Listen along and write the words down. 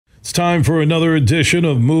It's time for another edition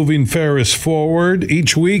of Moving Ferris Forward.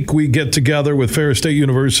 Each week we get together with Ferris State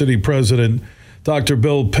University President Dr.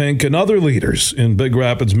 Bill Pink and other leaders in Big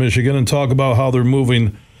Rapids, Michigan, and talk about how they're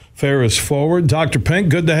moving Ferris forward. Dr. Pink,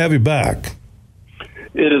 good to have you back.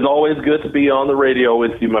 It is always good to be on the radio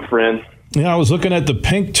with you, my friend. Yeah, I was looking at the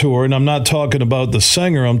Pink Tour, and I'm not talking about the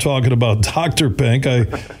singer. I'm talking about Dr. Pink. I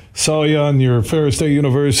saw you on your Ferris State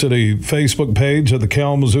University Facebook page at the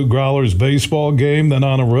Kalamazoo Growlers baseball game, then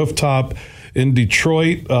on a rooftop in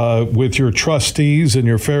Detroit with your trustees and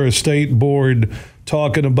your Ferris State board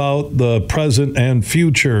talking about the present and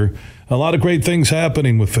future. A lot of great things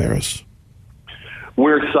happening with Ferris.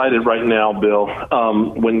 We're excited right now, Bill.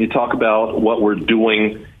 When you talk about what we're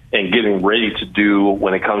doing and getting ready to do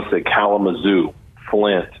when it comes to Kalamazoo,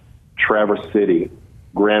 Flint, Traverse City,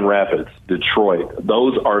 Grand Rapids, Detroit,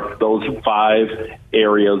 those five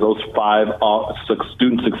areas, those five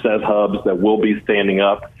student success hubs that will be standing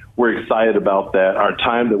up. We're excited about that. Our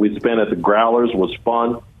time that we spent at the Growlers was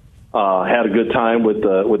fun. Had a good time with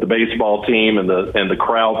the baseball team and the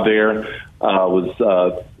crowd there. I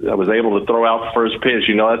was able to throw out the first pitch.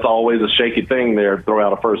 You know, that's always a shaky thing there, throw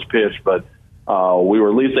out a first pitch, but we were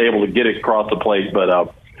at least able to get it across the plate.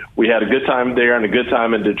 But we had a good time there and a good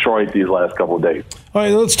time in Detroit these last couple of days. All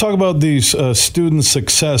right, let's talk about these student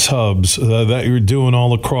success hubs that you're doing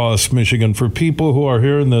all across Michigan. For people who are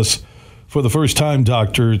hearing this for the first time,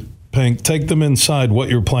 Dr. Pink, take them inside what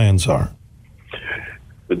your plans are.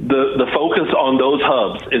 The focus on those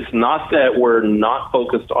hubs, it's not that we're not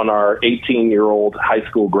focused on our 18-year-old high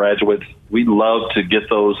school graduates. We love to get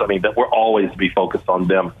those. I mean, that we'll always be focused on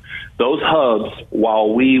them. Those hubs,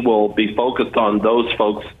 while we will be focused on those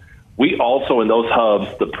folks, we also in those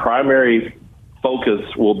hubs, the primary focus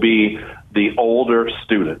will be the older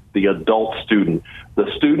student, the adult student, the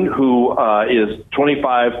student who is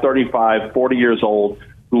 25, 35, 40 years old,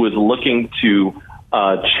 who is looking to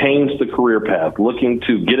change the career path, looking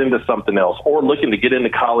to get into something else, or looking to get into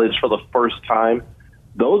college for the first time.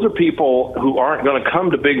 Those are people who aren't going to come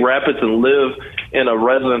to Big Rapids and live in a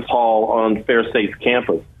residence hall on Ferris State's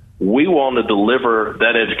campus. We want to deliver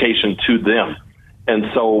that education to them. And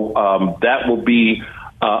so that will be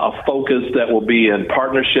a focus that will be in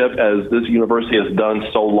partnership, as this university has done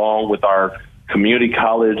so long with our community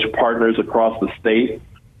college partners across the state.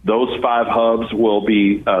 Those five hubs will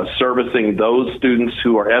be servicing those students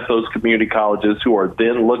who are at those community colleges who are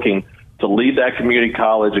then looking to leave that community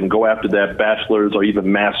college and go after that bachelor's or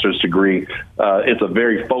even master's degree. It's a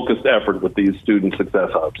very focused effort with these student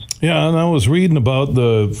success hubs. Yeah, and I was reading about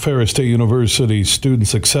the Ferris State University student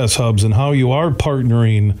success hubs and how you are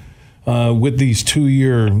partnering with these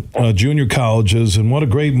two-year junior colleges, and what a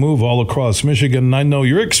great move all across Michigan. And I know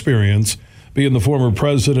your experience being the former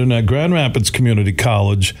president at Grand Rapids Community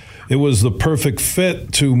College, it was the perfect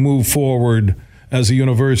fit to move forward as a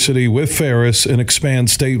university with Ferris and expand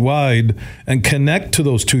statewide and connect to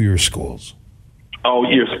those two-year schools. Oh,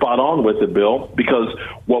 you're spot on with it, Bill, because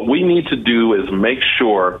what we need to do is make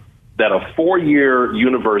sure that a four-year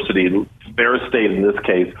university, Ferris State in this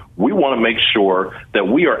case, we want to make sure that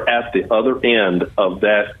we are at the other end of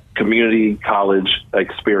that community college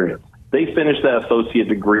experience. They finish that associate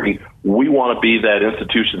degree. We want to be that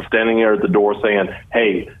institution standing there at the door saying,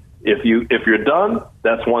 hey, if you're done,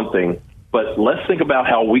 that's one thing. But let's think about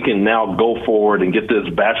how we can now go forward and get this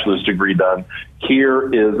bachelor's degree done.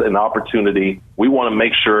 Here is an opportunity. We want to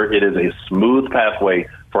make sure it is a smooth pathway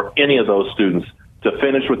for any of those students to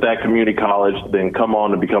finish with that community college, then come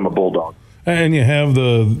on and become a Bulldog. And you have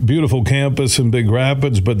the beautiful campus in Big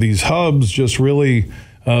Rapids, but these hubs just really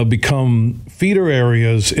become feeder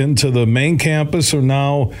areas into the main campus, or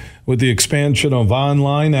now with the expansion of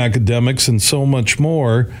online academics and so much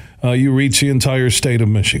more, you reach the entire state of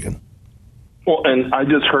Michigan. Well, and I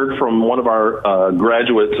just heard from one of our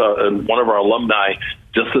graduates and one of our alumni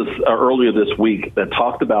just earlier this week that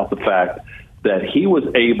talked about the fact that he was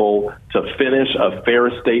able to finish a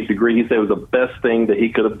Ferris State degree. He said it was the best thing that he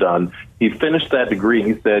could have done. He finished that degree,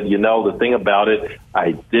 and he said, you know, the thing about it,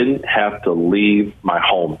 I didn't have to leave my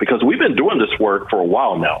home, because we've been doing this work for a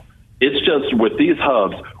while now. It's just with these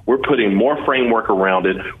hubs, we're putting more framework around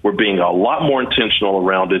it. We're being a lot more intentional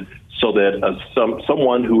around it so that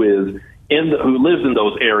someone who is who lives in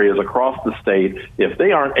those areas across the state, if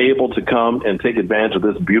they aren't able to come and take advantage of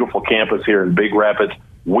this beautiful campus here in Big Rapids,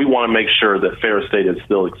 we want to make sure that Ferris State is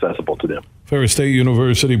still accessible to them. Ferris State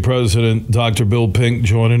University President Dr. Bill Pink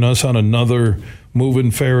joining us on another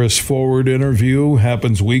Moving Ferris Forward interview.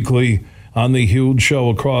 Happens weekly on the Huge Show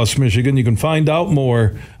across Michigan. You can find out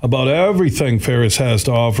more about everything Ferris has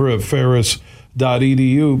to offer at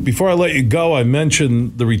ferris.edu. Before I let you go, I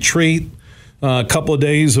mentioned the retreat a couple of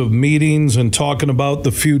days of meetings and talking about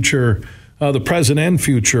the future, the present and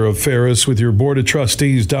future of Ferris with your board of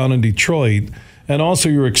trustees down in Detroit, and also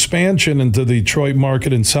your expansion into the Detroit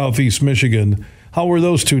market in Southeast Michigan. How were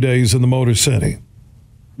those 2 days in the Motor City?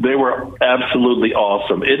 They were absolutely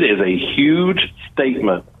awesome. It is a huge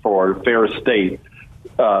statement for Ferris State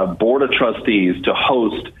Board of Trustees to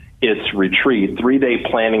host its retreat, 3-day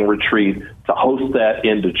planning retreat, to host that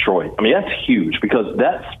in Detroit. I mean, that's huge because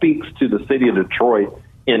that speaks to the city of Detroit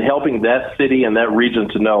in helping that city and that region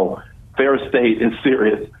to know Ferris State is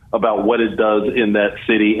serious about what it does in that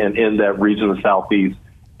city and in that region of the Southeast.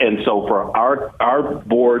 And so for our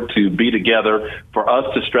board to be together, for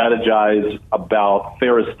us to strategize about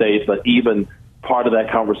Ferris State, but even part of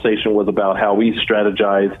that conversation was about how we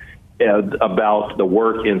strategize about the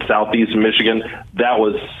work in Southeast Michigan. That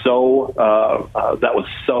was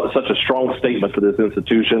such a strong statement for this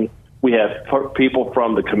institution. We had people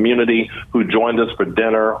from the community who joined us for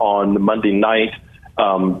dinner on Monday night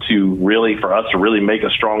for us to really make a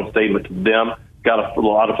strong statement to them. Got a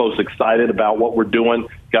lot of folks excited about what we're doing.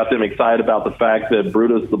 Got them excited about the fact that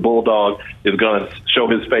Brutus the Bulldog is going to show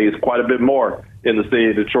his face quite a bit more in the city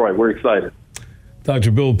of Detroit. We're excited. Dr.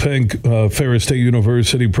 Bill Pink, Ferris State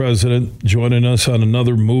University president, joining us on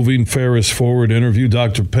another Moving Ferris Forward interview.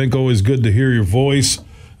 Dr. Pink, always good to hear your voice.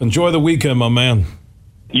 Enjoy the weekend, my man.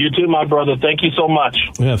 You too, my brother. Thank you so much.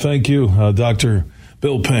 Yeah, thank you, Dr.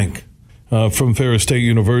 Bill Pink. From Ferris State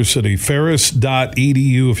University.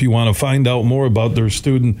 Ferris.edu if you want to find out more about their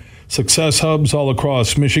student success hubs all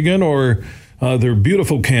across Michigan or their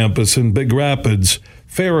beautiful campus in Big Rapids.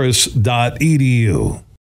 Ferris.edu.